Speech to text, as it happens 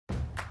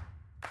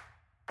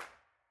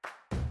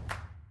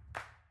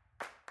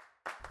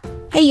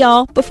Hey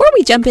y'all, before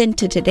we jump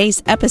into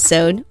today's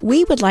episode,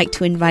 we would like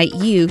to invite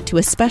you to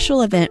a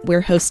special event we're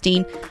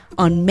hosting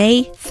on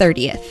May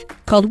 30th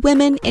called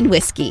Women in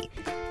Whiskey.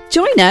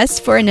 Join us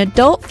for an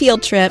adult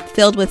field trip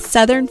filled with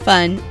Southern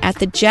fun at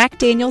the Jack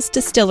Daniel's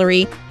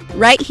Distillery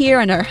right here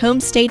in our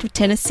home state of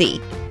Tennessee.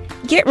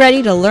 Get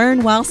ready to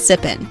learn while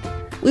sipping.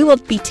 We will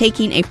be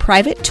taking a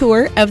private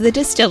tour of the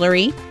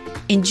distillery,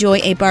 enjoy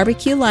a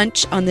barbecue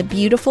lunch on the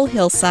beautiful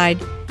hillside,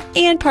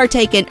 and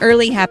partake in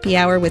early happy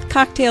hour with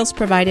cocktails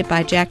provided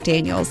by Jack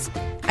Daniel's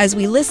as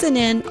we listen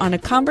in on a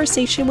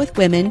conversation with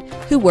women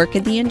who work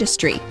in the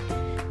industry.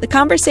 The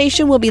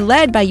conversation will be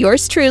led by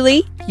yours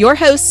truly, your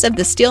hosts of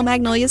the Steel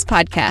Magnolias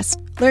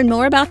podcast. Learn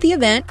more about the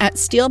event at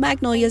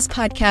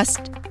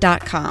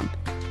steelmagnoliaspodcast.com.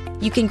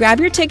 You can grab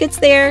your tickets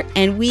there,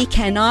 and we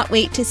cannot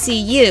wait to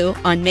see you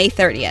on May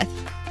 30th.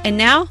 And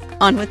now,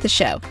 on with the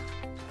show.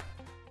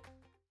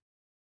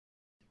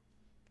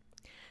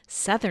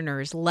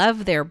 Southerners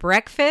love their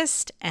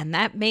breakfast, and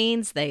that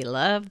means they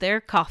love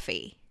their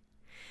coffee.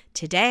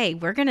 Today,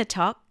 we're going to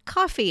talk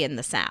coffee in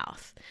the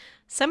South.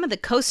 Some of the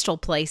coastal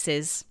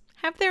places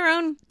have their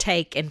own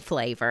take and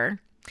flavor.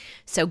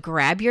 So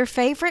grab your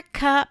favorite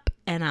cup,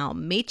 and I'll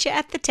meet you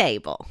at the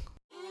table.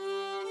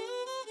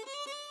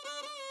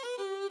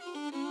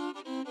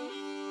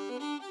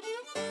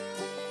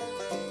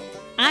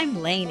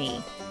 I'm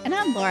Lainey. And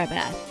I'm Laura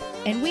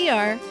Beth. And we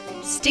are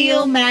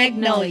Steel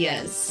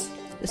Magnolias.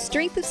 The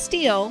strength of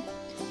steel.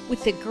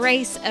 With the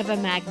grace of a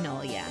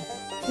magnolia.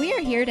 We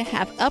are here to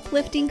have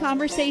uplifting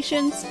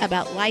conversations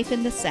about life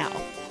in the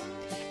South.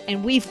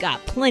 And we've got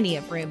plenty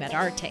of room at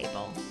our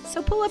table.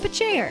 So pull up a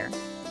chair.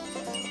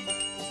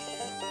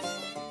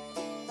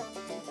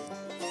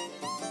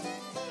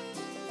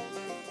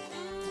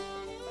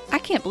 I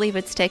can't believe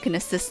it's taken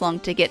us this long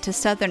to get to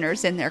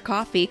Southerners and their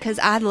coffee, because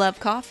I love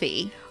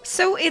coffee.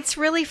 So it's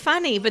really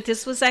funny, but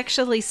this was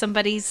actually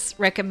somebody's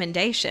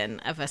recommendation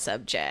of a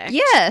subject.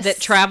 Yes. That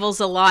travels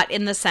a lot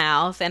in the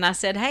South. And I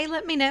said, hey,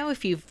 let me know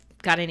if you've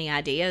got any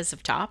ideas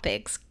of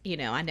topics. You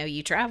know, I know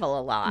you travel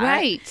a lot.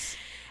 Right.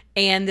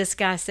 And this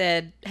guy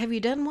said, have you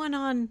done one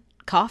on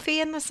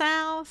coffee in the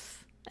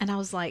South? And I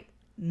was like,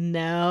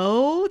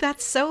 no,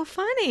 that's so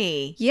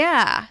funny.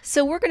 Yeah.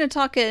 So we're going to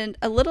talk a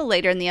little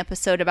later in the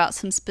episode about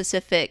some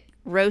specific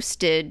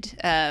roasted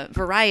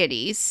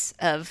varieties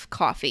of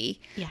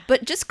coffee. Yeah.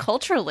 But just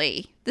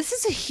culturally, this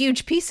is a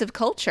huge piece of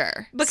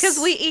culture. Because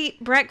we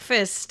eat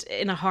breakfast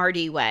in a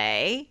hearty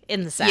way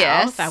in the South,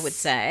 Yes. I would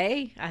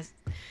say.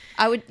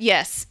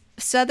 Yes.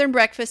 Southern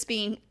breakfast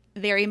being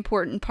a very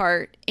important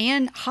part,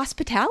 and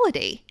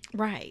hospitality.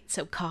 Right.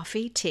 So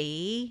coffee,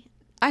 tea.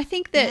 I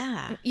think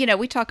that,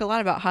 we talk a lot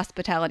about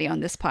hospitality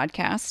on this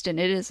podcast, and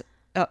it is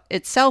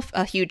itself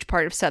a huge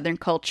part of Southern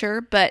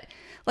culture, but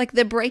like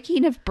the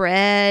breaking of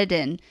bread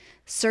and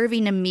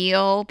serving a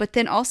meal, but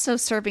then also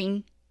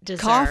serving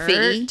Dessert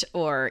coffee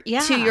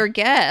to your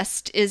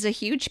guest is a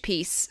huge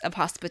piece of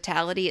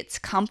hospitality. It's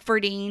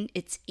comforting.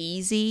 It's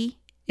easy.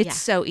 It's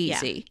so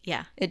easy.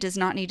 Yeah. It does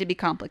not need to be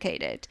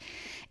complicated.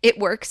 It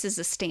works as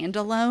a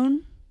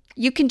standalone.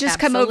 You can just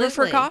come over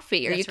for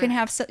coffee, or you can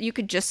you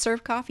could just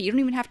serve coffee. You don't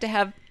even have to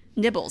have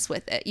nibbles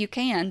with it. You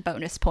can,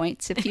 bonus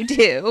points if you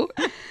do.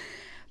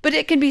 But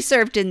it can be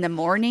served in the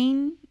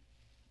morning,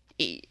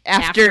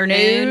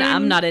 afternoon.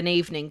 I'm not an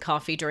evening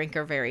coffee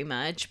drinker very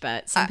much,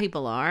 but some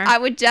people are. I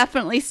would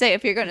definitely say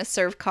if you're going to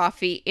serve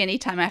coffee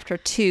anytime after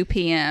 2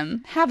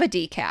 p.m., have a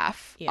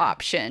decaf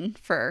option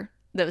for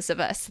those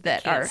of us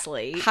that are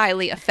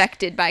highly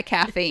affected by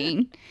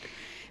caffeine.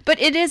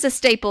 But it is a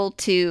staple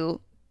to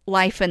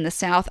life in the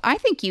South. I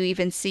think you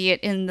even see it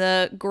in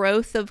the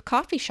growth of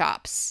coffee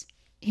shops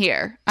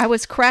here. I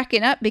was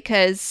cracking up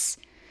because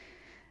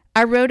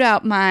I wrote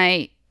out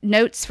my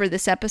notes for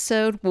this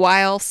episode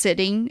while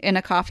sitting in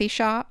a coffee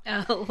shop.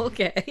 Oh,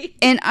 okay.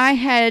 And I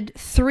had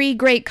 3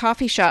 great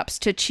coffee shops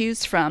to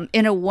choose from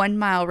in a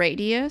 1-mile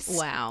radius.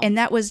 Wow. And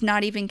that was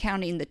not even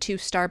counting the 2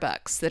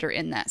 Starbucks that are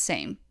in that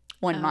same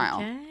 1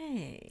 mile.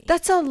 Okay.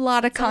 That's a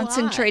lot of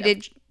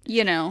concentrated,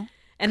 and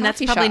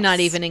that's probably not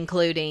even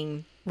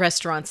including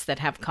restaurants that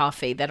have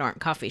coffee that aren't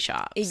coffee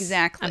shops.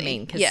 Exactly. I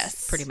mean,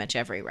 because pretty much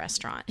every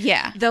restaurant.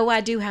 Yeah. Though I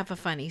do have a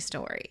funny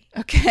story.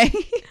 Okay.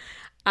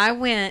 I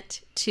went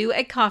to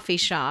a coffee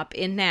shop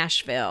in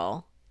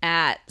Nashville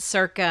at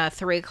circa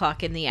 3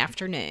 o'clock in the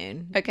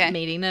afternoon. Okay.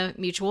 Meeting a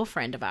mutual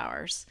friend of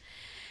ours.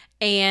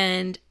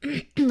 And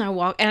and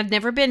I'd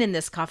never been in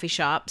this coffee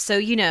shop. So,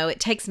 it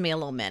takes me a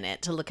little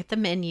minute to look at the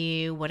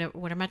menu. What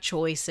are my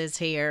choices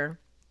here?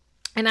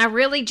 And I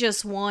really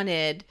just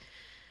wanted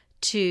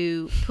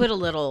to put a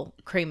little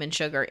cream and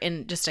sugar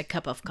in just a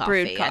cup of coffee.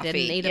 Brewed coffee. I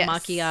didn't need a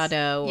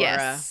macchiato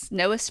or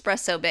no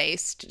espresso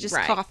based, just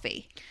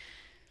coffee.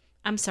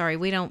 I'm sorry,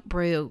 we don't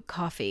brew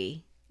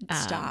coffee.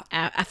 Stop.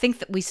 I think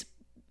that we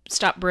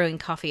stopped brewing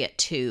coffee at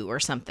 2 or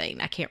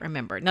something. I can't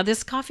remember. Now,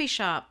 this coffee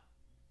shop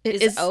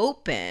is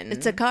open.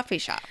 It's a coffee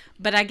shop.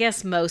 But I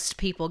guess most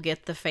people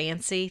get the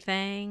fancy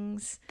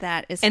things.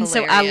 That is hilarious.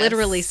 And so I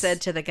literally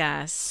said to the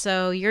guy,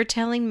 so you're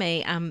telling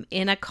me I'm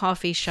in a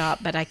coffee shop,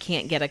 but I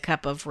can't get a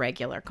cup of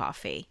regular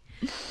coffee?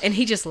 And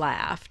he just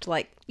laughed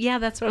like, yeah,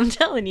 that's what I'm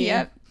telling you.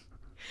 Yep.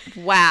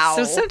 Wow.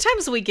 So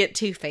sometimes we get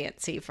too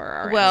fancy for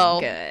our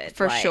own good.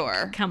 For Like,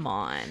 sure. Come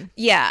on.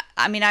 Yeah.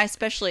 I mean, I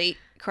especially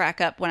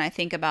crack up when I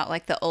think about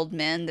like the old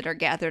men that are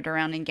gathered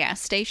around in gas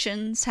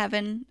stations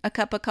having a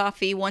cup of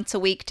coffee once a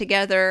week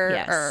together.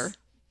 Yes. Or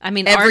I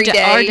mean, every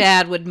day. Our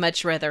dad would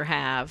much rather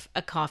have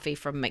a coffee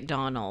from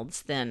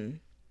McDonald's than...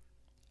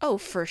 Oh,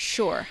 for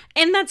sure.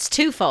 And that's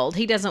twofold.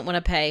 He doesn't want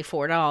to pay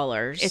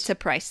 $4. It's a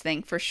price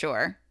thing for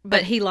sure.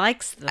 But he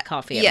likes the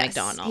coffee at yes,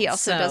 McDonald's. he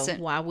also so doesn't.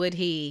 Why would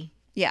he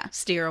Yeah.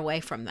 steer away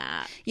from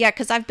that? Yeah,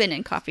 because I've been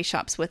in coffee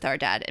shops with our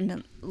dad and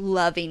been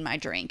loving my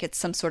drink. It's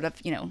some sort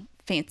of,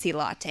 fancy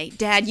latte.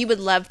 Dad, you would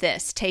love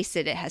this. Taste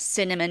it. It has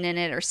cinnamon in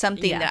it or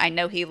something that I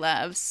know he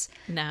loves.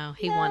 No,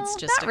 he wants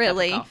just not a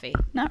really. cup of coffee.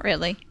 Not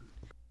really.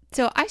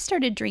 So I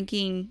started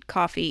drinking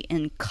coffee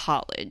in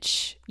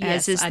college,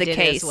 Yes, as is I the did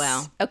case. as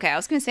well. Okay, I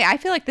was going to say, I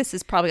feel like this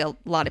is probably a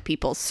lot of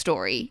people's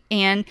story.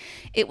 And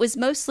it was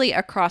mostly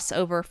a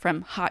crossover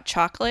from hot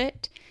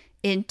chocolate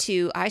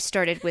into, I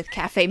started with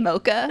cafe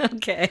mocha.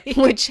 Okay.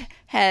 Which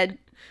had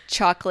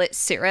chocolate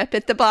syrup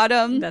at the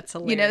bottom. That's So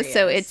hilarious.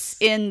 it's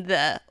in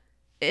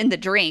the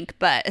drink,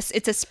 but it's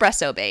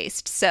espresso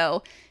based.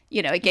 So,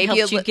 it gave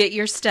Helped you get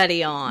your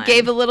study on.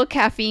 gave a little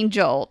caffeine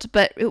jolt,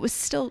 but it was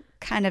still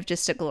kind of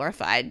just a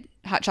glorified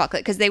hot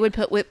chocolate because they would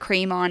put whipped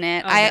cream on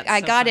it. I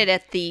that's so got fun. it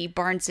at the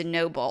Barnes and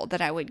Noble that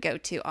I would go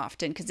to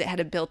often because it had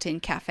a built-in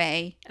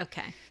cafe.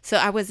 Okay. So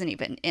I wasn't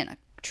even in a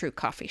true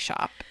coffee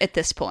shop at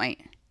this point.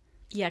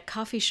 Yeah,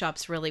 coffee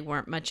shops really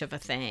weren't much of a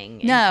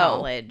thing in No,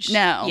 college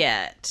no.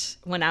 yet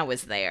when I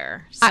was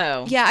there.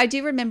 So I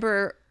do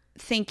remember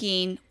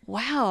thinking,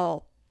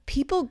 wow,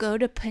 people go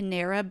to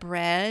Panera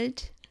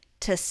Bread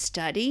to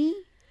study?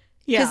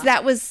 Because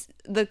that was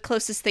the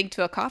closest thing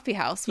to a coffee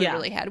house we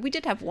really had. We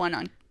did have one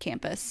on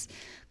campus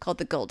called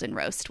the Golden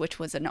Roast, which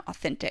was an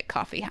authentic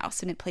coffee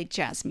house, and it played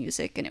jazz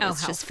music, and it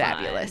was how just fun.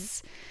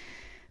 fabulous.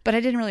 But I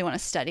didn't really want to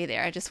study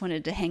there. I just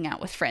wanted to hang out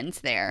with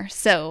friends there.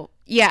 So,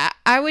 yeah,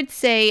 I would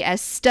say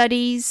as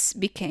studies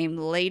became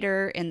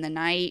later in the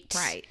night.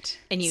 right.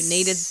 And you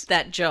needed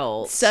that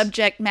jolt.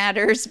 Subject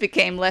matters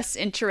became less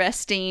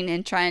interesting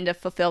in trying to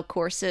fulfill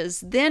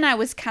courses. Then I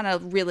was kind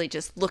of really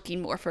just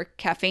looking more for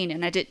caffeine,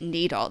 and I didn't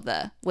need all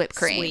the whipped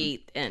cream.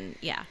 Sweet and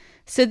yeah.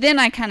 So then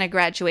I kind of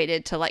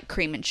graduated to like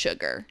cream and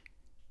sugar.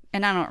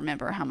 And I don't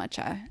remember how much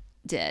I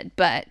did,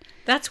 but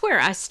That's where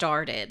I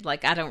started.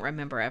 Like I don't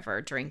remember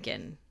ever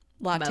drinking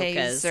lattes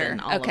mochas or and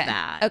all of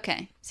that.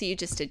 Okay. So you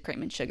just did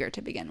cream and sugar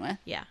to begin with.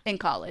 Yeah. In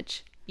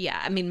college.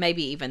 Yeah. I mean,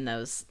 maybe even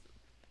those,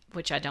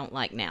 which I don't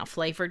like now,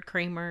 flavored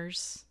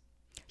creamers.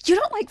 You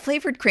don't like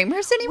flavored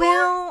creamers anymore?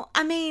 Well,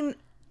 I mean,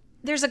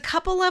 there's a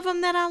couple of them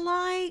that I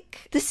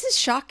like. This is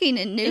shocking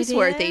and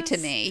newsworthy to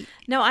is? me.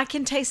 No, I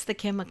can taste the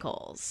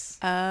chemicals.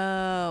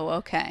 Oh,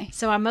 okay.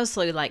 So I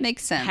mostly like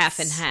Makes sense. half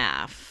and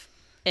half.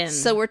 And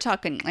So we're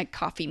talking like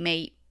Coffee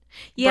Mate.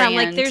 yeah, like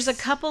brands. there's a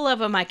couple of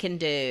them I can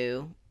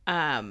do.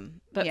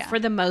 But Yeah. for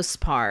the most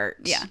part,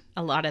 Yeah.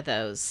 a lot of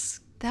those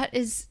That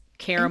is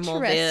caramel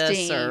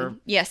this or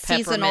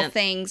seasonal peppermint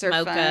things are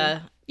fun.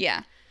 mocha.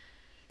 Yeah.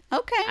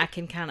 Okay. I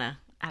can kind of,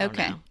 I don't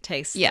Okay. know,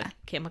 taste Yeah. the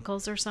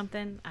chemicals or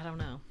something. I don't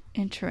know.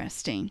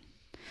 Interesting.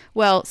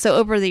 Well, so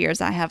over the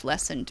years, I have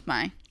lessened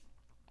my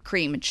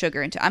cream and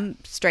sugar into. I'm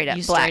straight up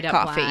You black straight up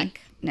coffee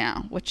black.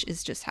 now, which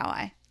is just how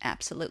I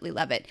absolutely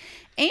love it.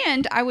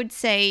 And I would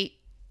say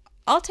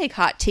I'll take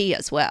hot tea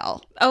as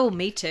well. Oh,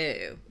 me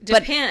too.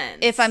 But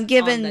Depends. if I'm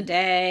given on the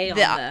day,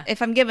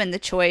 if I'm given the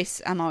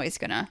choice, I'm always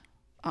gonna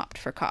opt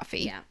for coffee.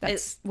 yeah,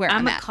 That's where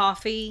I'm a at.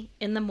 coffee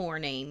in the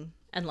morning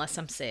unless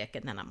I'm sick,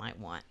 and then I might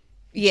want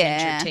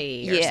Yeah, ginger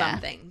tea or yeah.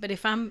 something. But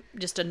if I'm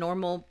just a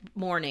normal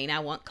morning, I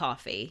want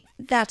coffee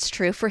That's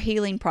true. For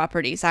healing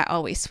properties, I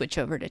always switch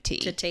over to tea.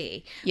 to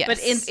tea. Yes. But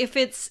if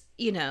it's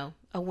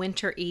a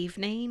winter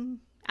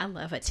evening, I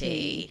love a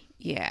tea.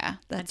 Yeah,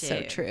 that's I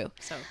so do. true.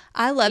 So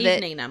I love it.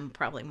 evening, I'm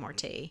probably more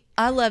tea.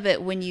 I love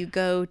it when you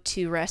go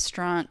to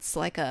restaurants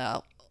like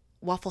a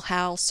Waffle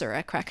House or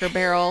a Cracker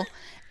Barrel,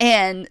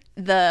 and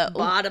the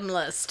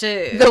Bottomless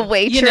too.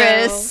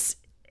 waitress,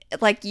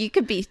 like you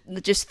could be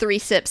just 3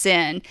 sips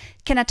in.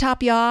 Can I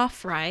top you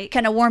off? Right.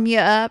 Can I warm you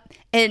up?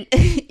 And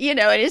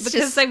it's because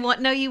just they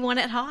know you want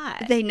it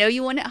hot. they know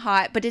you want it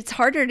hot, but it's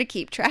harder to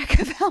keep track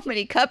of how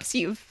many cups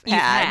you've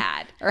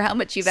had or how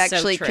much you've So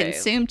actually true.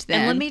 consumed.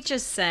 Then And let me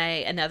just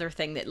say another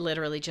thing that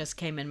literally just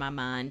came in my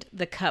mind: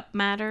 the cup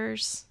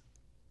matters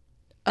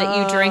that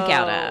you drink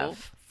out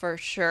of. for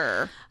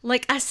sure.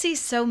 Like I see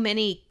so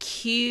many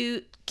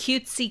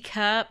cutesy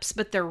cups,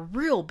 but they're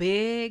real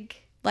big.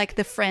 Like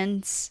the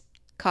Friends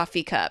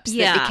coffee cups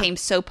Yeah. that became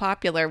so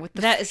popular with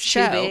the That is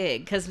show. too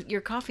big because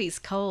your coffee's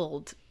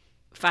cold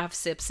 5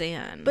 sips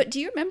in. But do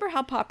you remember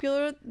how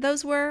popular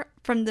those were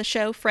from the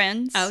show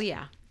Friends? oh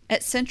yeah,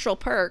 At Central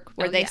Perk,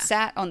 where Oh, they yeah.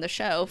 sat on the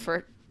show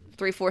for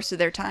 3/4 of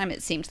their time,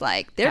 it seemed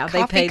like their How they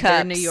coffee paid cups,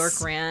 their New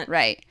York rent.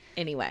 right?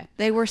 Anyway.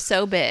 They were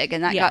so big,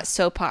 and that Yeah. got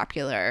so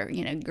popular.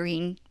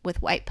 Green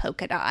with white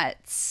polka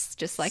dots,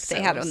 just like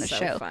they had on the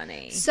show.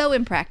 Funny. So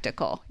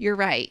impractical. You're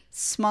right.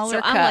 Smaller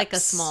So cups. I like a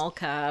small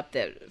cup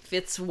that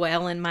fits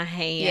well in my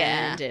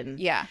hand. And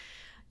Yeah.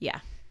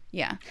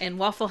 And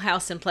Waffle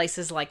House and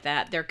places like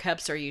that, their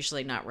cups are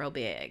usually not real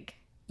big.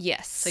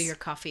 Yes. So your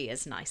coffee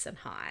is nice and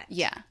hot.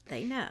 Yeah.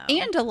 They know.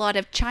 And a lot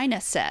of China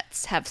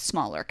sets have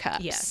smaller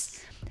cups.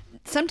 Yes.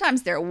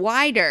 Sometimes they're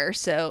wider,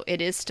 so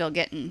it is still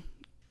getting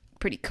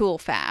pretty cool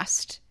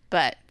fast.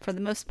 But for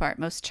the most part,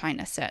 most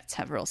China sets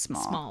have real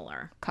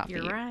smaller coffee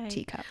You're right.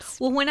 teacups.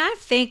 Well, when I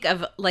think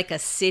of like a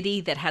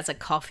city that has a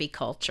coffee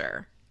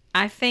culture,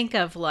 I think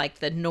of like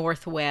the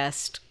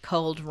Northwest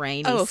cold,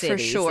 rainy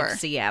cities of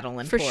Seattle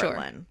and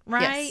Portland.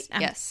 Right?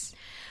 Yes.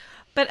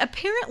 But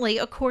apparently,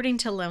 according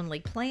to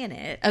Lonely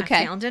Planet,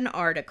 Okay. I found an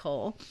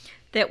article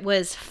that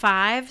was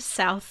 5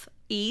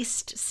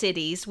 Southeast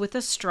cities with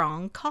a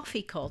strong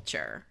coffee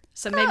culture.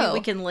 So maybe we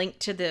can link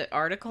to the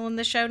article in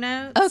the show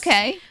notes.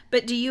 Okay.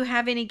 But do you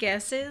have any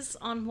guesses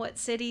on what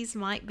cities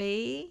might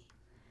be?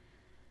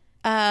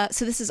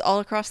 So this is all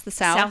across the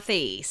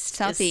Southeast.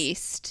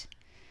 Southeast.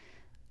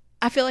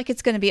 I feel like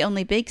it's going to be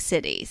only big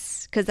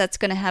cities because that's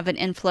going to have an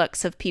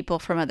influx of people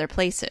from other I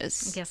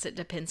places. guess it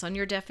depends on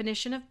your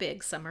definition of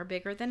big. Some are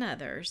bigger than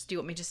others. Do you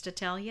want me just to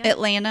tell you?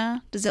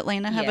 Atlanta. Does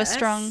Atlanta have a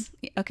strong?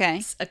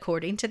 Okay.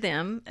 According to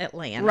them,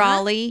 Atlanta.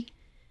 Raleigh.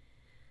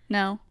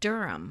 No.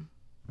 Durham.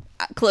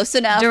 Close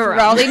enough. Durham.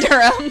 Raleigh,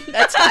 Durham.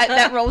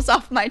 That rolls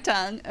off my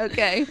tongue.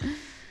 Okay.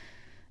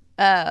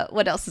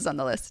 What else is on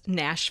the list?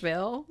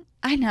 Nashville.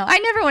 I know. I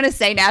never want to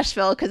say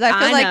Nashville because I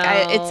feel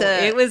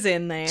like it was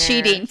in there.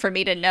 cheating for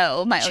me to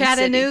know my own city.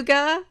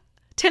 Chattanooga.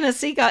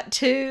 Tennessee got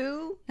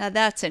 2. Now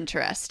that's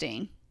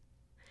interesting.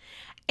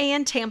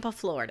 And Tampa,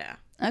 Florida.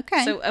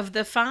 Okay. So of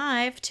the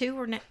 5, 2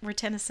 were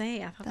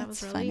Tennessee. I thought that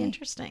was That's really funny.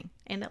 interesting.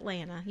 And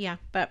Atlanta. Yeah.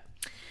 But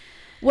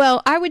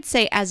Well, I would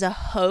say as a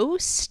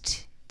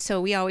host,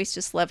 so we always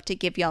just love to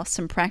give y'all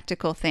some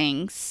practical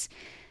things.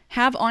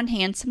 Have on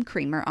hand some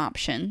creamer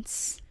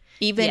options.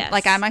 Even Yes.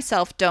 like I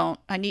myself don't.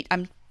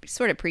 I'm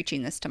sort of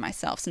preaching this to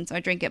myself since I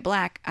drink it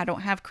black. I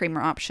don't have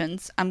creamer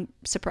options. I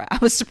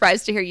was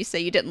surprised to hear you say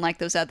you didn't like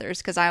those others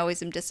because I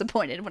always am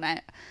disappointed when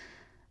I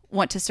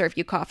want to serve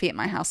you coffee at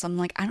my house. I'm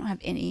like, I don't have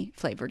any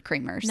flavored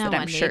creamers that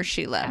I'm sure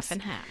she loves. Half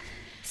and half.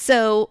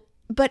 So,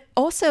 but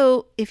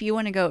also if you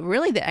want to go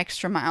really the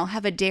extra mile,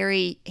 have a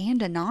dairy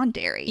and a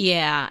non-dairy.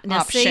 Yeah. Now,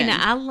 option. see,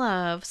 I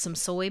love some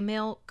soy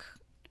milk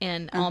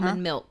and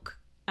almond milk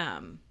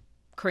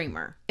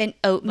creamer. And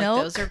oat milk.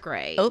 Like, those are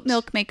great. Oat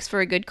milk makes for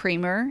a good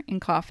creamer in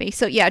coffee.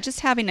 So yeah, just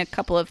having a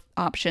couple of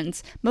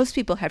options. Most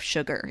people have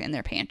sugar in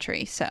their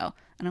pantry, so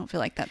I don't feel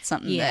like that's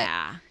something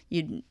that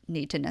you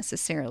need to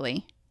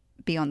necessarily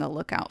be on the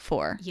lookout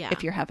for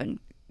if you're having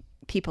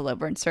people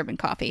over and serving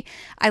coffee.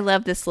 I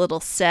love this little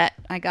set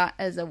I got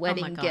as a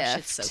wedding Oh my gosh, gift.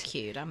 it's so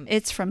cute.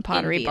 It's from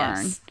Pottery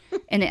envious.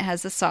 Barn, and it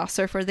has a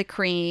saucer for the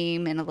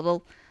cream and a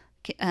little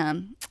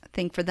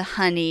thing for the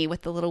honey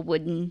with the little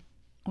wooden.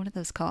 What are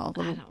those called?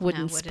 Little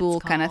wooden spool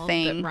kind of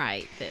thing.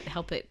 Right, that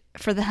help it.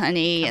 For the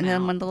honey, and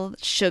then one little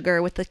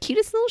sugar with the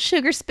cutest little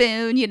sugar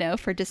spoon,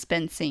 for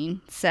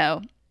dispensing.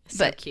 So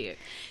Cute.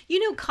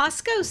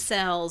 Costco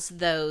sells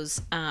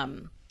those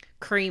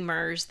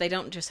creamers. They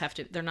don't just have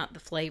to, they're not the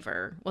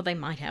flavor. Well, they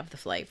might have the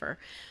flavor,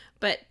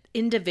 but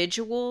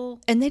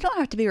individual. And they don't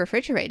have to be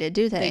refrigerated,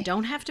 do they? They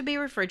don't have to be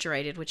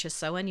refrigerated, which is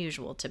so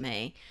unusual to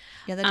me.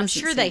 Yeah, that I'm doesn't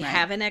sure seem they right.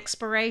 have an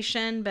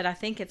expiration, but I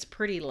think it's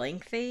pretty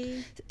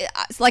lengthy.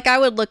 It's like I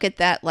would look at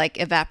that like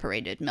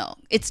evaporated milk.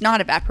 It's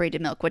not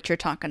evaporated milk, what you're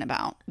talking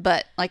about,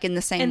 but like in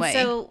the same way. And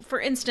so, for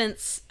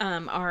instance,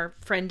 our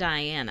friend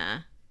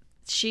Diana,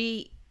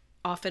 she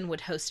often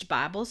would host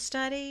Bible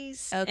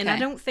studies, and I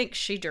don't think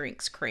she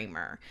drinks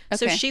creamer.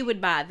 So Okay. she would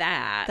buy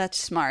that. That's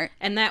smart.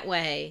 And that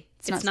way,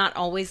 it's not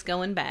always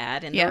going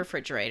bad in the Yeah.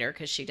 refrigerator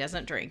because she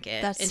doesn't drink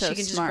it. That's and so she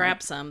can just smart.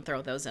 grab some,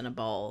 throw those in a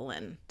bowl,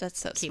 and That's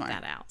so keep smart.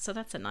 that out. So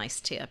that's a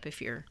nice tip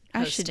if you're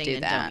I should hosting do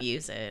and that. don't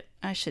use it.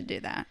 I should do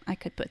that. I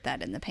could put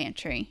that in the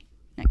pantry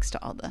next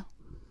to all the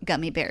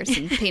gummy bears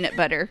and peanut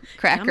butter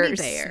crackers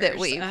bears. that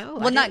we've. Oh,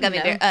 well, I not didn't gummy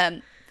know.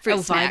 bears. Fruit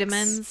Oh, snacks.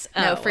 vitamins?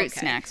 No, Oh, fruit okay.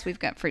 snacks. We've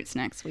got fruit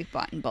snacks we've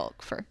bought in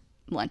bulk for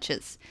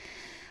lunches.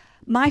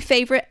 My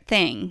favorite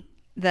thing,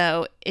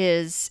 though,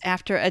 is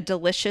after a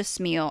delicious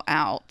meal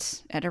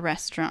out at a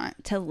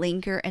restaurant to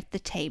linger at the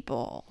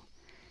table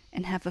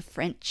and have a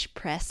French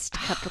pressed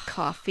cup of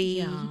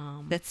coffee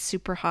that's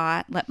super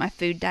hot, let my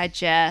food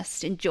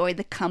digest, enjoy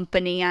the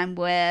company I'm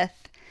with.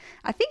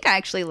 I think I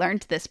actually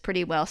learned this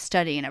pretty well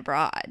studying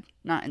abroad,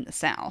 not in the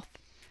South,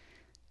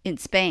 in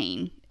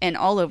Spain and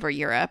all over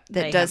Europe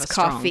that They does have a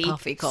strong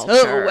coffee culture.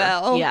 so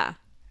well. Yeah.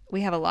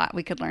 We have a lot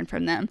we could learn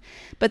from them,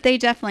 but they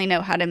definitely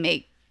know how to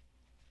make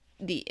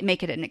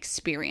it an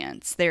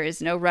experience. There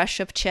is no rush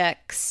of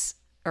checks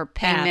or At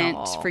payment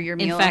all. for your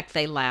meal. In fact,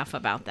 they laugh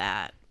about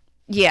that.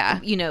 yeah,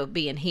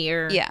 Being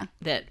here. Yeah.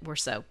 That we're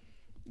so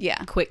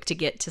yeah. quick to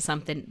get to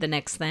something, the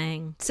next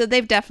thing. So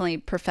they've definitely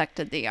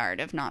perfected the art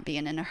of not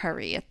being in a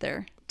hurry at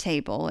their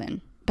table,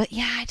 But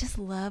yeah, I just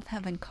love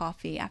having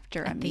coffee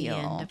after a At the meal.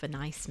 end of a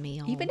nice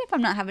meal. Even if I'm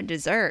not having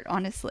dessert,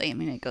 honestly, I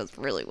mean, it goes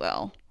really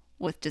well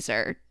with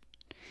dessert.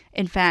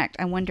 In fact,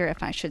 I wonder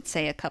if I should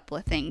say a couple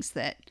of things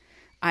that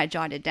I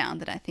jotted down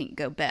that I think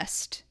go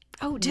best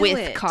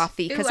with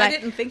coffee. Because I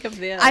didn't think of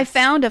this. I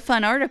found a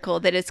fun article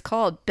that is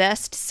called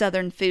Best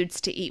Southern Foods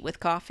to Eat with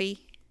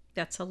Coffee.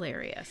 That's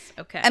hilarious.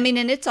 Okay. I mean,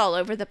 and it's all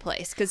over the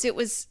place because it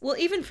was... Well,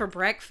 even for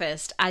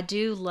breakfast, I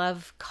do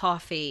love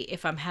coffee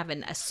if I'm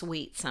having a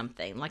sweet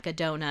something, like a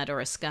donut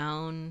or a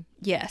scone.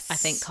 Yes. I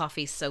think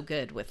coffee's so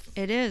good with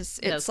it is.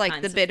 It's those like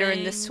kinds the of bitter and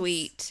the things.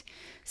 sweet.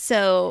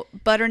 So,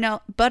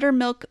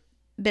 buttermilk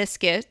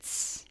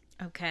biscuits,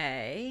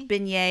 Okay.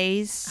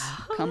 beignets.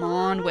 Come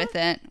on with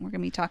it. We're going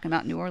to be talking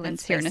about New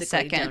Orleans That's here in a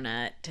basically second.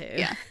 donut, too.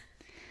 Yeah.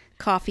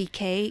 Coffee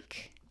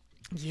cake.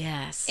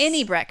 Yes.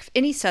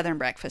 Any Southern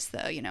breakfast,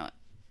 though, you know,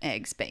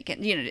 eggs,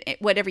 bacon, you know,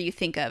 whatever you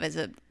think of as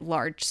a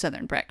large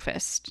Southern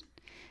breakfast.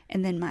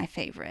 And then my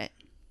favorite,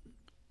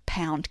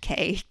 pound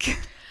cake.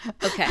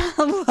 Okay.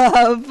 I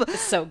love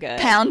So good.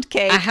 pound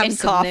cake I have and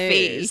some coffee.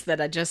 news that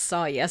I just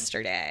saw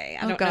yesterday.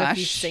 I Oh, don't know if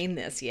you've gosh. seen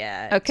this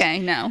yet. Okay,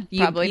 no,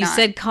 You probably not.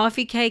 said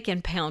coffee cake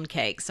and pound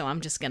cake, so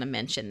I'm just going to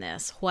mention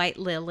this. White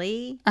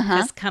Lily Uh-huh.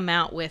 has come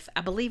out with,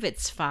 I believe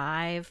it's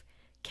 5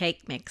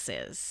 cake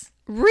mixes.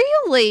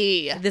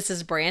 Really? This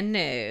is brand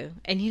new.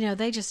 And, you know,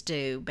 they just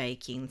do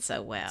baking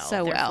so well.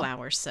 So Their well.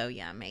 flour's so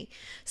yummy.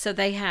 So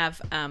they have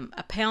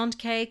a pound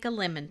cake, a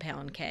lemon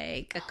pound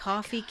cake, a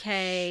coffee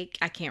cake.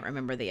 I can't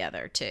remember the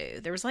other 2.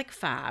 There was like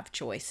 5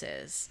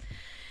 choices.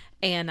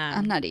 And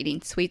I'm not eating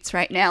sweets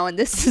right now, and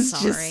this is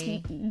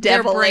sorry. just They're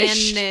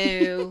devilish.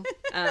 brand new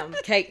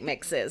cake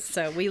mixes.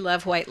 So we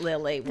love White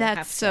Lily. We'll have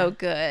That's to- so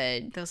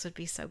good. Those would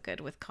be so good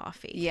with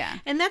coffee. Yeah.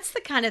 And that's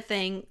the kind of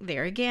thing,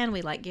 there again,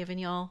 we like giving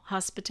y'all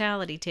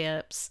hospitality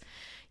tips.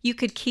 You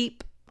could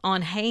keep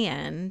on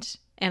hand,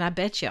 and I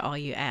bet you all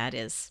you add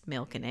is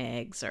milk and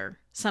eggs or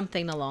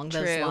something along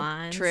those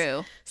lines.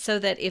 True. So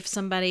that if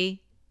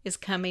somebody is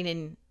coming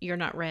and you're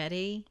not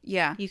ready,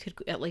 Yeah. you could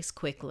at least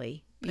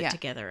quickly put Yeah.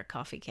 together a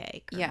coffee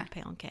cake or Yeah. a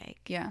pound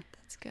cake. Yeah,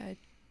 that's good.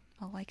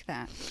 I like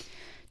that.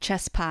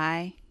 Chess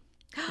pie.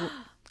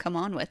 Come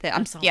on with it.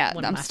 I'm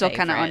one of I'm my still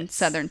kind of on favorites.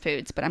 Southern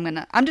foods, but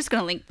I'm just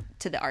gonna link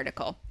to the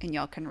article, and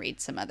y'all can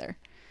read some other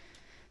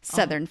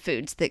Southern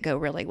foods that go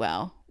really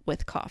well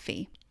with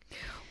coffee.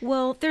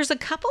 Well, there's a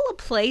couple of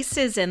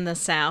places in the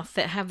South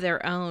that have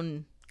their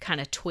own kind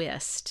of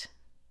twist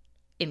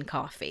in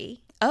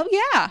coffee. Oh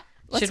yeah,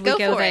 let's Should we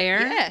go for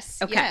there? It.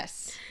 Yes. Okay.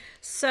 Yes.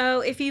 So,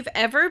 if you've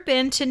ever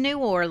been to New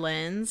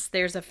Orleans,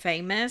 there's a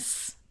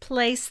famous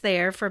place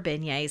there for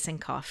beignets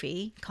and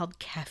coffee called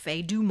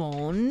Café du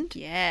Monde.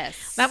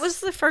 Yes. That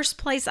was the first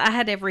place I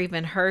had ever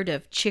even heard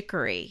of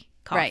chicory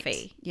coffee.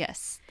 Right.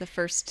 Yes. The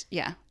first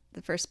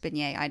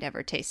beignet I'd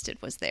ever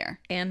tasted was there.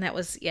 And that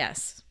was,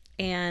 yes.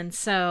 And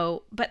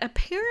so, but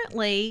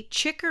apparently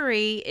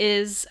chicory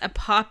is a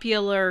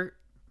popular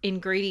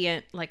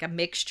ingredient, like a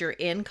mixture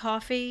in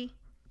coffee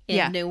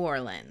in New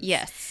Orleans.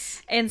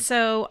 Yes. And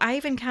so I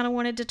even kind of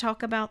wanted to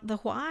talk about the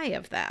why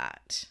of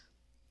that.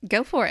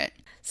 Go for it.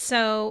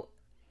 So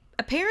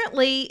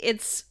apparently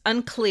it's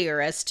unclear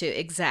as to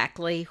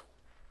exactly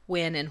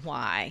when and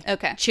why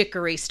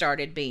chicory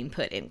started being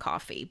put in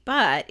coffee,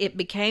 but it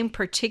became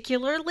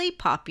particularly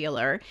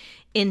popular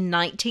in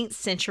 19th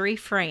century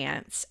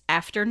France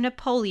after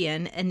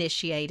Napoleon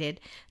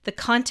initiated the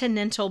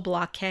Continental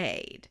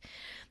Blockade.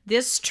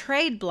 This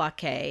trade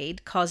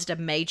blockade caused a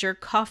major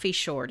coffee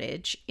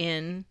shortage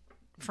in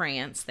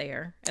France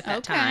there at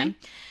that time.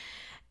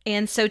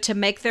 And so to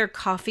make their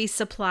coffee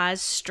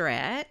supplies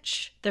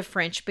stretch, the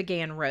French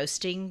began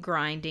roasting,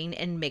 grinding,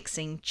 and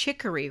mixing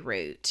chicory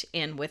root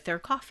in with their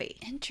coffee.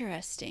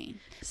 Interesting.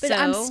 But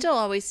I'm So- still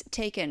always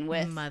taken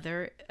with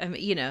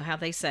You know how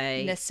they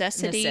say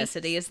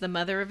necessity is the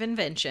mother of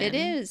invention. it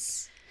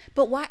is.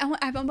 But why?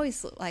 I'm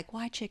always like,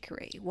 why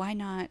chicory? Why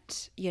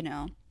not,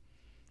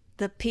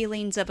 the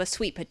peelings of a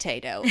sweet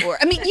potato? Or,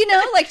 I mean,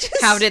 like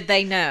just. How did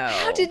they know?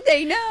 How did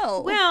they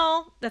know?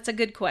 Well, that's a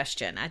good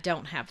question. I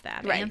don't have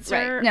that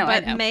answer. Right. No, I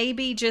but know.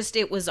 maybe just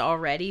it was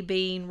already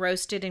being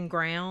roasted and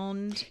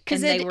ground.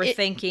 'Cause And they were it-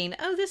 thinking,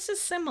 oh, this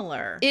is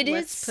similar.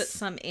 Let's put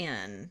some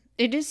in.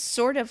 It is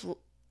sort of,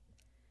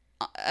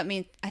 I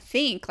mean, I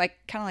think kind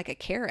of like a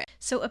carrot.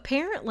 So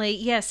apparently,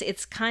 yes,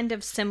 it's kind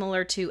of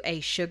similar to a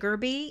sugar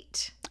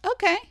beet.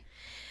 Okay.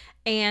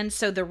 And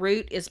so the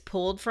root is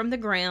pulled from the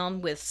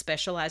ground with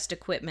specialized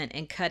equipment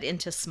and cut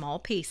into small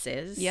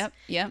pieces. Yep.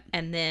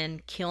 And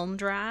then kiln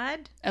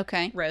dried,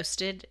 Okay.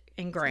 roasted,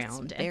 and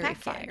ground and Very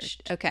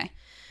packaged. fired. Okay.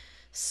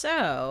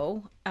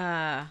 So,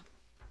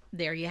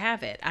 there you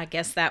have it. I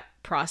guess that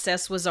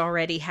process was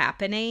already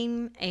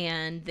happening,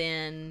 and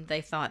then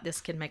they thought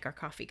this could make our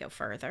coffee go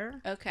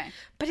further. Okay.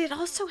 But it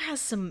also has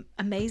some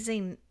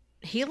amazing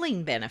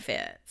healing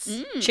benefits.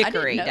 I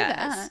Chicory didn't know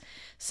does. that.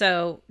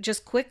 So,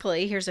 just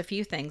quickly, here's a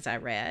few things I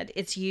read.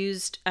 It's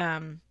used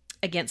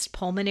against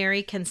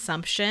pulmonary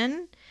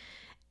consumption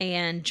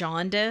and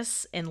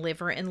jaundice and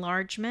liver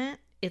enlargement.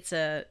 It's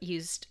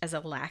used as a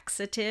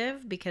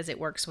laxative because it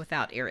works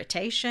without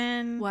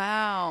irritation.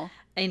 Wow.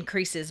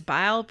 Increases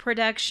bile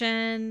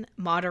production,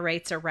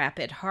 moderates a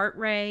rapid heart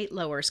rate,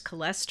 lowers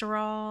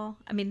cholesterol.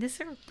 I mean,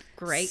 these are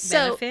great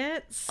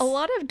benefits. A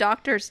lot of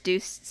doctors do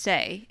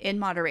say, in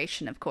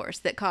moderation, of course,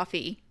 that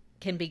coffee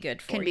can be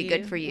good for you. Can be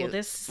good for you. Well,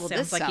 this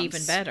sounds like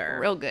even better.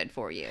 Real good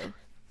for you.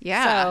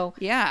 Yeah. So,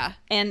 yeah.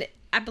 And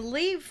I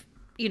believe,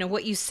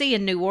 what you see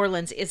in New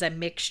Orleans is a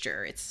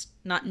mixture. It's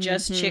not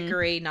just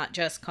chicory, not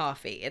just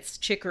coffee. It's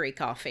chicory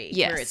coffee.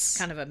 Yes. Where it's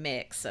kind of a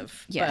mix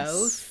of Yes.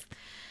 both.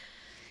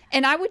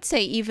 And I would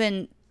say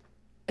the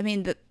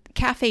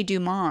Café du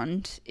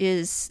Monde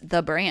is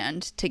the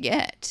brand to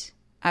get.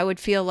 I would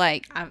feel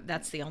like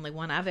that's the only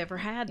one I've ever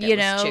had that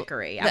was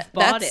chicory. I've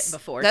bought it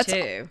before,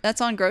 too.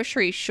 That's on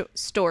grocery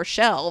store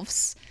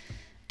shelves.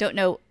 Don't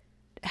know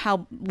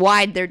how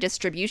wide their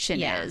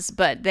distribution is,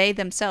 but they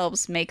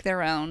themselves make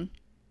their own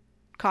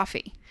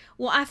coffee.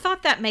 Well, I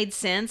thought that made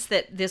sense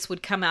that this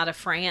would come out of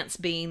France,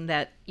 being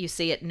that you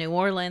see it in New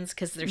Orleans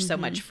because there's so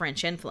much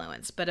French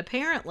influence. But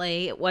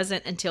apparently it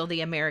wasn't until the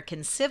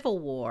American Civil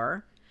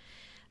War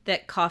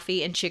that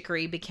coffee and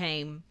chicory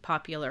became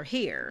popular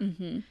here.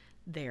 Mm-hmm.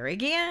 There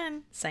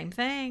again, same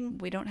thing.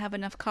 We don't have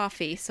enough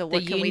coffee, so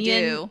what can we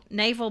do?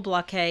 Naval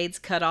blockades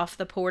cut off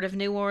the port of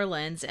New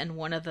Orleans, and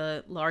one of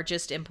the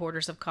largest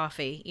importers of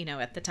coffee,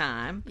 at the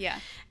time. Yeah.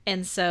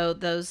 And so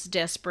those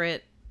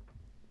desperate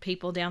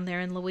people down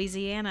there in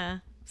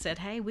Louisiana said,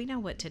 hey, we know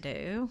what to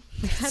do.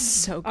 That's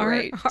so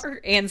great.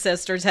 Our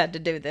ancestors had to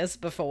do this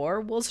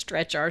before. We'll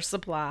stretch our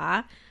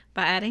supply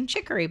by adding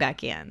chicory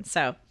back in.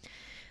 So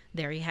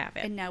there you have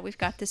it. And now we've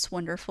got this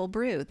wonderful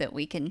brew that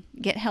we can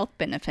get health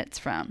benefits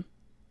from.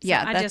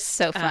 That's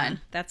so fun.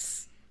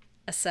 That's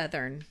a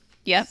Southern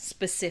Yep.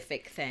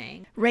 specific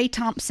thing. Ray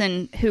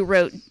Thompson, who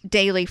wrote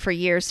daily for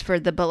years for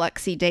the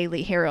Biloxi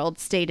Daily Herald,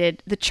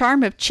 stated, "The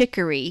charm of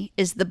chicory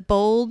is the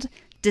bold,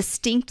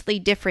 distinctly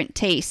different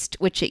taste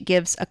which it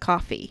gives a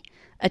coffee.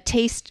 A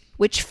taste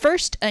which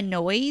first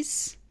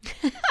annoys,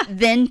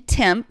 then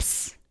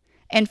tempts,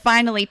 and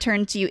finally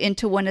turns you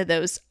into one of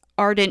those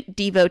ardent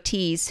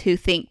devotees who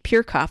think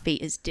pure coffee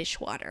is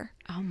dishwater."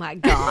 Oh my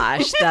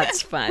gosh,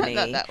 that's funny. I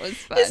thought that was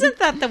fun. Isn't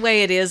that the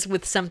way it is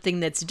with something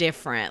that's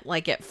different?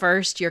 Like at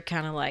first you're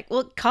kind of like,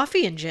 well,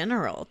 coffee in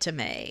general to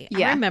me.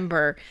 Yeah. I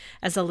remember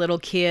as a little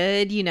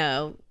kid,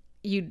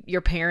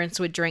 your parents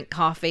would drink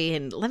coffee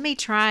and let me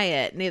try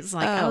it. And it's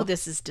like, oh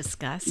this is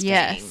disgusting.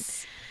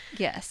 Yes.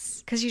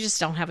 Because you just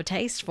don't have a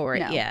taste for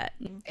it yet.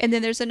 And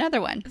then there's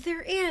another one.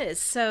 There is.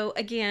 So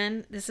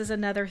again, this is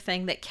another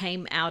thing that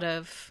came out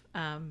of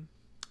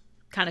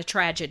kind of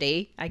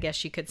tragedy, I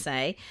guess you could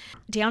say.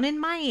 Down in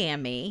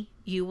Miami,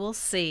 you will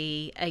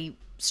see a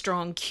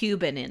strong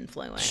Cuban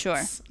influence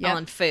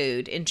on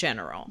food in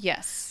general.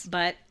 Yes.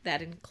 But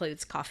that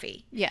includes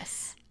coffee.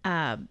 Yes.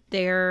 In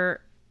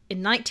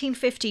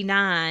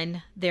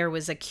 1959, there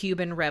was a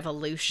Cuban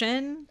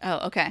revolution.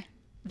 Oh, okay.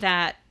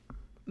 That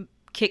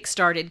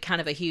kickstarted kind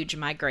of a huge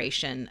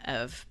migration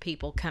of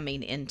people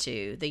coming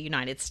into the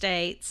United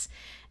States.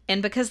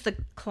 And because the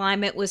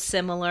climate was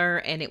similar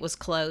and it was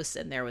close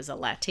and there was a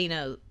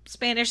Latino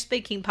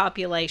Spanish-speaking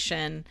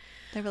population,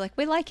 they were like,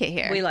 we like it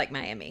here. We like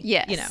Miami.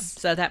 Yes.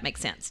 So that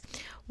makes sense.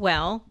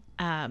 Well,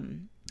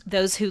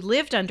 those who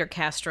lived under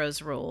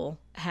Castro's rule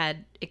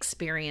had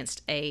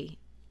experienced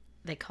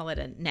they call it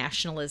a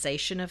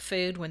nationalization of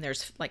food, when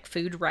there's like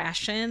food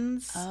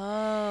rations.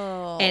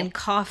 Oh. And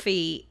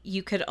coffee,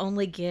 you could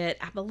only get,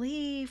 I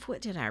believe,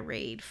 what did I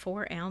read?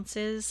 4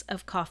 ounces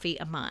of coffee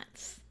a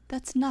month.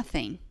 That's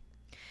nothing.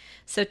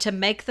 So to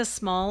make the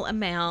small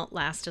amount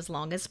last as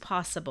long as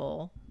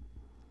possible,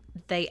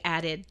 they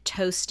added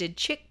toasted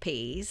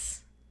chickpeas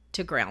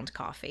to ground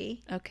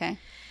coffee. Okay.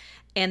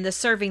 And the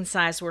serving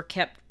size were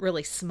kept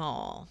really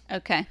small.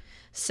 Okay.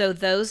 So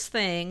those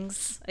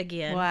things,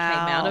 again, came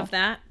out of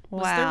that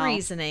was the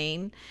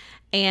reasoning.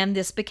 And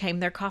this became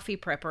their coffee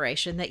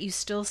preparation that you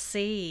still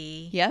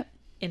see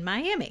in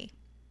Miami.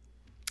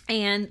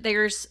 And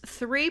there's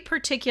 3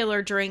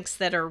 particular drinks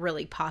that are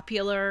really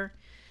popular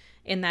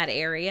in that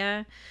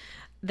area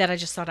that I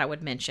just thought I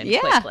would mention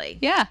quickly.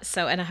 Yeah.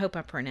 So, and I hope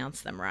I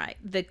pronounced them right.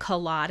 The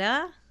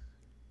colada,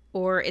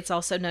 or it's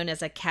also known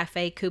as a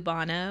cafe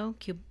cubano,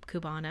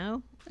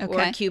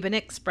 or Cuban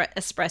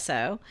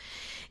espresso.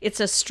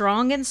 It's a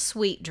strong and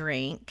sweet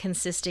drink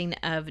consisting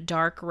of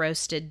dark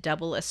roasted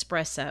double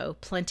espresso,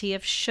 plenty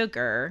of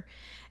sugar,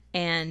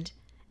 and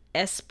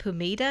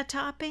espumita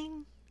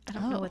topping. I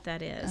don't know what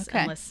that is,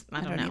 unless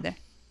I don't know. Either.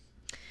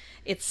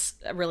 It's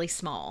a really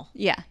small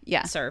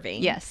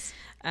serving. Yes.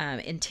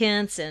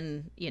 Intense,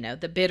 and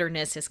the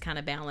bitterness is kind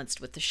of balanced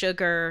with the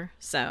sugar.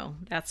 So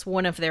that's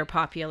one of their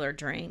popular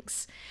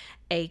drinks.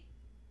 A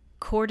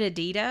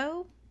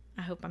cortadito,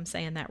 I hope I'm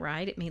saying that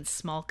right. It means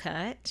small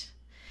cut.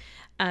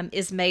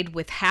 Is made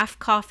with half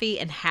coffee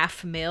and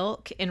half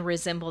milk and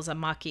resembles a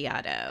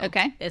macchiato.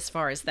 Okay. As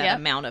far as that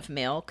amount of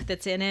milk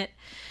that's in it.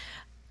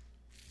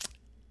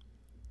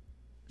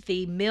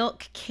 The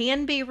milk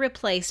can be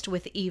replaced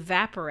with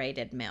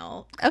evaporated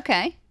milk.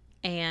 Okay.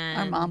 And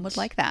Our mom would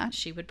like that.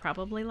 She would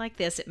probably like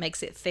this. It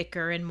makes it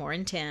thicker and more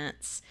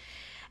intense.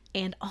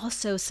 And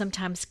also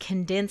sometimes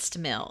condensed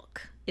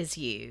milk is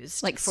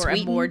used Like for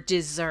a more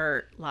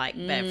dessert-like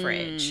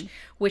beverage,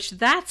 which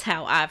that's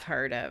how I've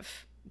heard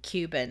of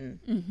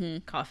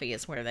Cuban coffee,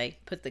 is where they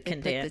put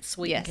the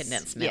sweetened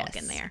condensed milk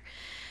in there.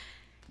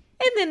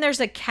 And then there's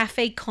a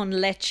café con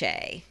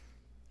leche,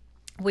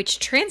 which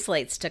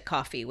translates to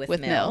coffee with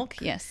milk.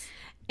 Yes.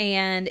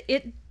 And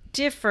it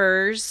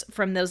differs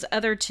from those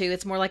other two.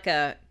 It's more like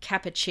a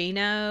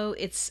cappuccino.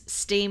 It's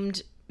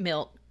steamed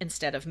milk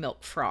instead of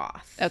milk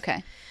froth.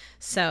 Okay.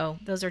 So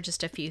those are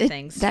just a few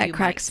things that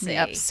cracks me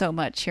up so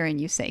much hearing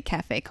you say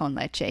café con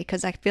leche,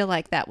 because I feel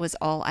like that was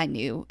all I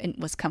knew and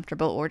was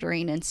comfortable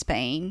ordering in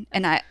Spain,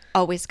 and I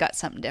always got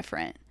something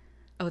different.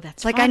 Oh,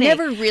 that's like funny. I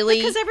never really,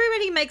 because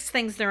everybody makes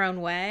things their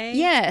own way.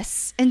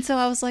 Yes, and so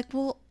I was like,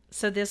 well,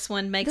 so this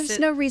one makes there's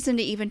no reason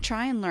to even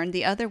try and learn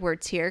the other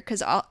words here,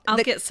 because I'll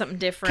get something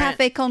different.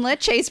 Café con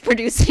leche is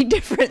producing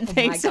different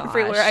things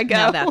everywhere I go.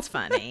 No, that's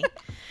funny.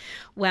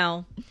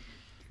 Well,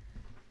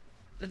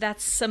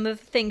 that's some of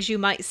the things you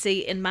might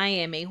see in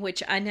Miami,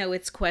 which I know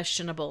it's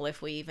questionable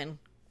if we even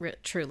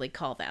truly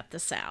call that the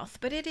South,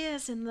 but it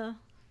is in the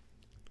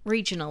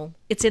regional.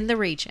 It's in the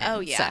region.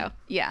 Oh yeah, so.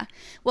 Yeah.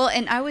 Well,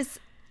 and I was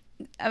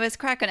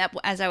cracking up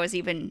as I was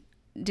even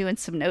doing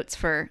some notes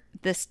for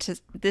this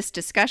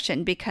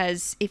discussion,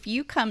 because if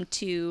you come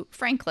to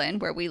Franklin,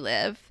 where we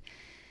live,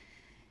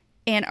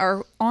 and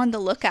are on the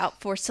lookout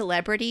for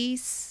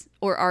celebrities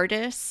or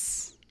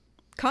artists,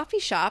 coffee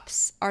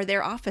shops are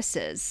their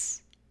offices.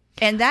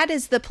 And that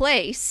is the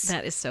place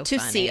that is so to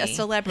funny. See a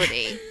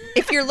celebrity.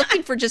 If you're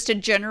looking for just a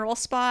general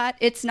spot,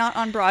 it's not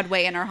on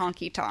Broadway in our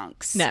honky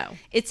tonks. No.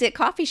 It's at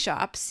coffee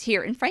shops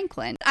here in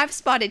Franklin. I've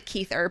spotted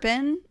Keith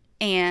Urban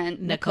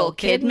and Nicole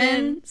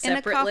Kidman separately, in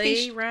a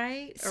coffee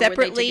right? Or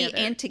separately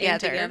and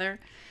together.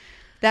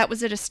 That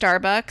was at a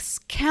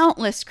Starbucks.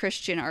 Countless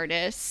Christian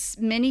artists,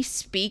 many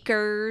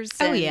speakers.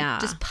 Oh, yeah.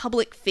 Just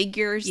public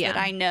figures that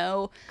I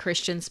know.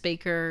 Christian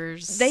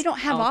speakers. They don't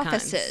have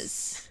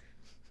offices.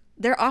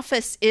 Their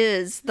office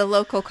is the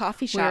local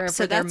coffee shop. Wherever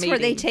so that's where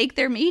they take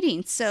their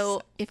meetings.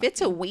 So if it's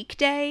a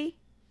weekday,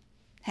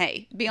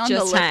 hey, be on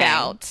the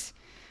lookout.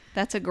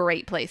 That's a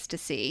great place to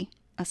see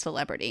a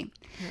celebrity.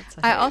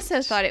 I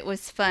also thought it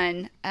was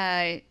fun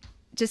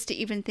just to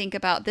even think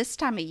about this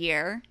time of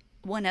year.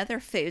 One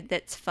other food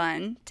that's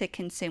fun to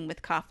consume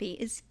with coffee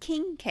is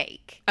king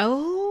cake.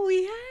 Oh,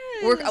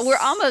 yes. We're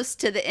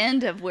almost to the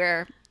end of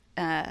where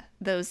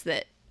those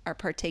that are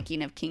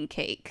partaking of king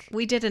cake.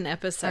 We did an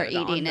episode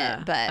eating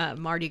on but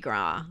Mardi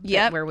Gras,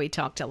 where we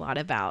talked a lot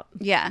about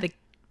the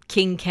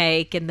king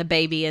cake and the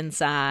baby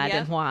inside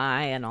and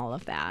why and all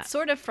of that.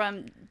 Sort of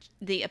from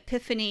the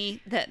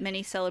Epiphany that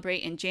many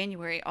celebrate in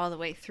January all the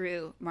way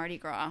through Mardi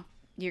Gras,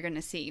 you're going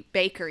to see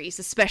bakeries,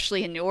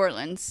 especially in New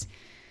Orleans,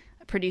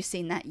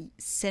 producing that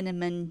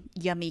cinnamon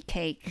yummy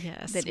cake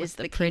that is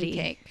the pretty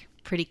king cake.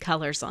 Pretty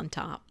colors on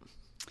top.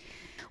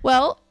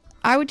 Well,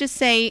 I would just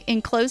say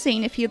in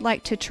closing, if you'd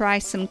like to try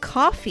some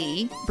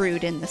coffee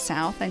brewed in the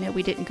South, I know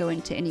we didn't go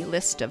into any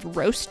list of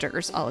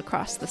roasters all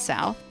across the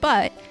South,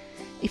 but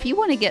if you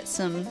want to get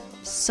some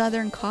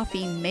Southern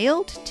coffee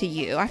mailed to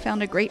you, I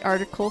found a great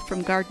article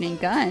from Garden and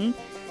Gun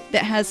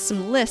that has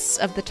some lists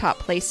of the top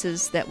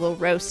places that will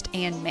roast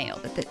and mail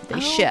that they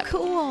ship.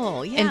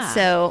 Cool. Yeah. And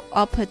so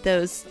I'll put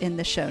those in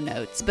the show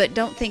notes, but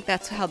don't think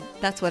that's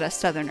what us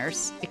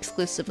Southerners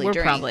exclusively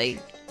drink.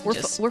 We're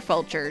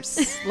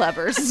Folgers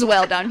lovers as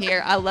well down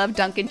here. I love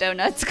Dunkin'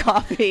 Donuts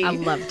coffee. I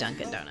love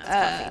Dunkin' Donuts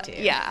coffee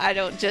too. Yeah, I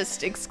don't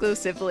just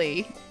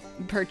exclusively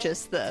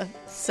purchase the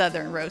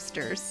Southern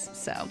roasters.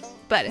 So,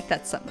 but if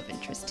that's something of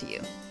interest to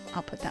you,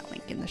 I'll put that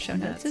link in the show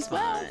notes as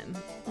well.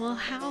 Well,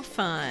 how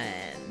fun.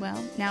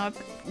 Well, now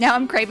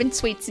I'm craving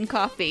sweets and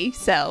coffee.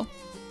 So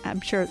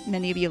I'm sure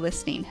many of you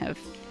listening have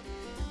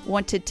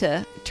wanted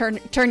to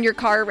turn your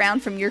car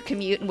around from your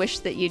commute and wish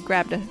that you'd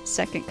grabbed a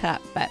second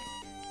cup, but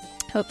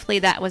hopefully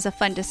that was a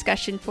fun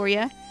discussion for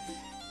you.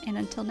 And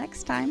until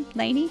next time,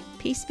 Lainey,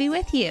 peace be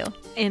with you.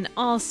 And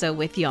also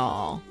with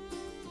y'all.